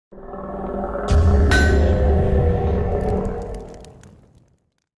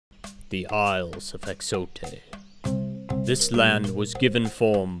The Isles of Hexote. This land was given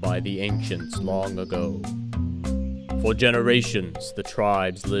form by the ancients long ago. For generations, the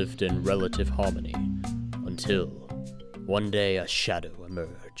tribes lived in relative harmony, until one day a shadow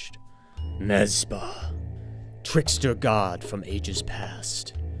emerged. Mezba, trickster god from ages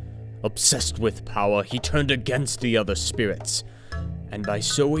past. Obsessed with power, he turned against the other spirits, and by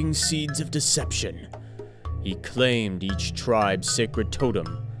sowing seeds of deception, he claimed each tribe's sacred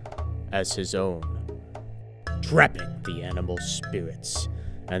totem as his own, trapping the animal spirits,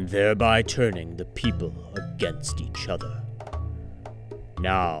 and thereby turning the people against each other.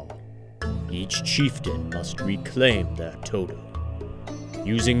 Now, each chieftain must reclaim their totem,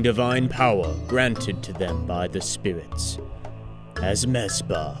 using divine power granted to them by the spirits, as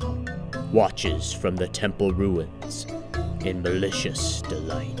Mezba watches from the temple ruins in malicious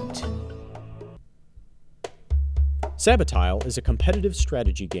delight. Sabotile is a competitive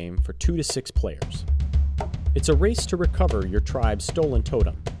strategy game for 2 to 6 players. It's a race to recover your tribe's stolen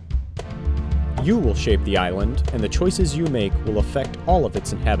totem. You will shape the island, and the choices you make will affect all of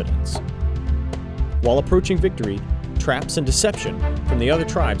its inhabitants. While approaching victory, traps and deception from the other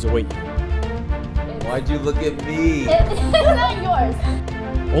tribes await you. Why'd you look at me? It's not yours.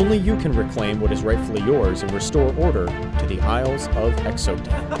 Only you can reclaim what is rightfully yours and restore order to the Isles of Hexote.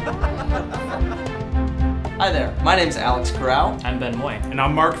 Hi there, my name is Alex Corral. I'm Ben Moy. And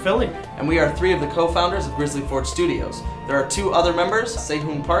I'm Mark Philly. And we are 3 of the co-founders of Grizzly Forge Studios. There are 2 other members,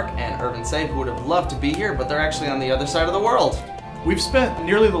 Sehun Park and Irvin Save, who would have loved to be here, but they're actually on the other side of the world. We've spent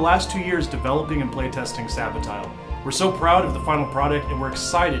nearly the last 2 years developing and playtesting Sabotile. We're so proud of the final product, and we're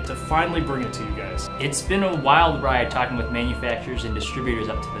excited to finally bring it to you guys. It's been a wild ride talking with manufacturers and distributors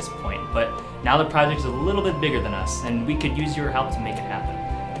up to this point, but now the project is a little bit bigger than us, and we could use your help to make it happen.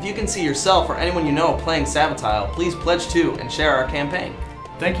 If you can see yourself or anyone you know playing Sabotile, please pledge to and share our campaign.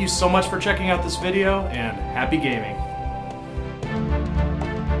 Thank you so much for checking out this video, and happy gaming.